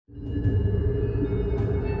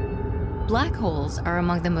Black holes are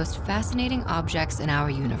among the most fascinating objects in our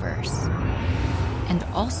universe, and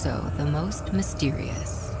also the most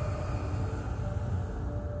mysterious.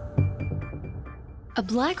 A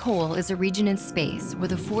black hole is a region in space where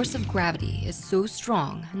the force of gravity is so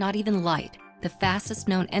strong, not even light, the fastest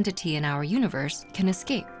known entity in our universe, can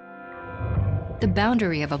escape. The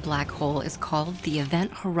boundary of a black hole is called the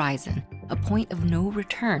event horizon, a point of no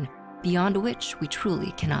return beyond which we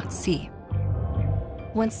truly cannot see.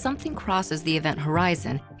 When something crosses the event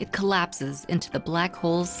horizon, it collapses into the black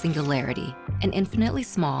hole's singularity, an infinitely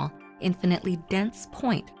small, infinitely dense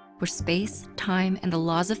point where space, time, and the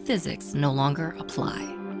laws of physics no longer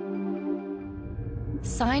apply.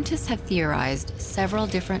 Scientists have theorized several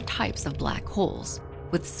different types of black holes,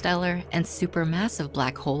 with stellar and supermassive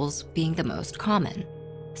black holes being the most common.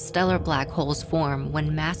 Stellar black holes form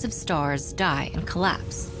when massive stars die and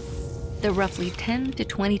collapse. They're roughly 10 to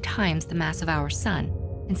 20 times the mass of our sun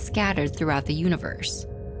and scattered throughout the universe.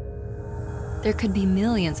 There could be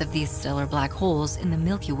millions of these stellar black holes in the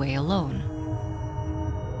Milky Way alone.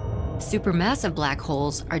 Supermassive black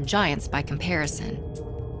holes are giants by comparison,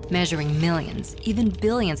 measuring millions, even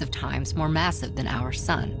billions of times more massive than our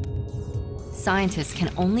sun. Scientists can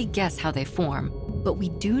only guess how they form, but we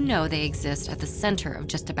do know they exist at the center of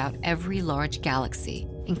just about every large galaxy,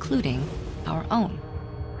 including our own.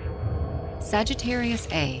 Sagittarius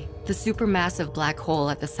A, the supermassive black hole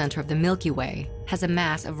at the center of the Milky Way, has a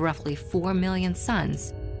mass of roughly 4 million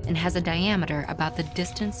suns and has a diameter about the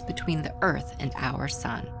distance between the Earth and our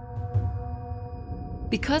sun.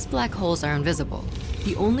 Because black holes are invisible,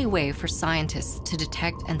 the only way for scientists to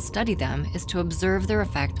detect and study them is to observe their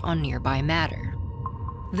effect on nearby matter.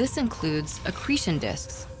 This includes accretion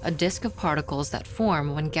disks, a disk of particles that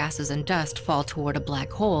form when gases and dust fall toward a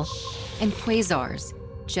black hole, and quasars,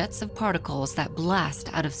 jets of particles that blast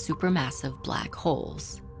out of supermassive black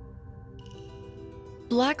holes.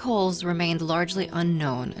 Black holes remained largely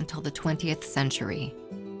unknown until the 20th century.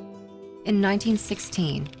 In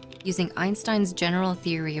 1916, using Einstein's general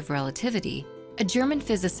theory of relativity, a German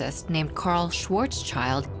physicist named Karl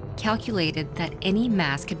Schwarzschild calculated that any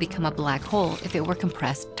mass could become a black hole if it were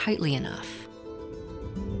compressed tightly enough.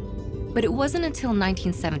 But it wasn't until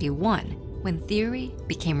 1971 when theory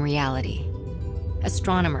became reality.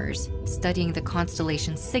 Astronomers studying the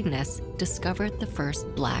constellation Cygnus discovered the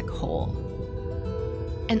first black hole.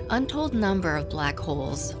 An untold number of black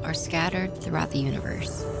holes are scattered throughout the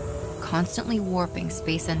universe, constantly warping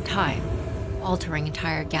space and time, altering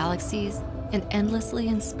entire galaxies, and endlessly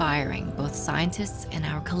inspiring both scientists and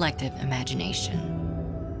our collective imagination.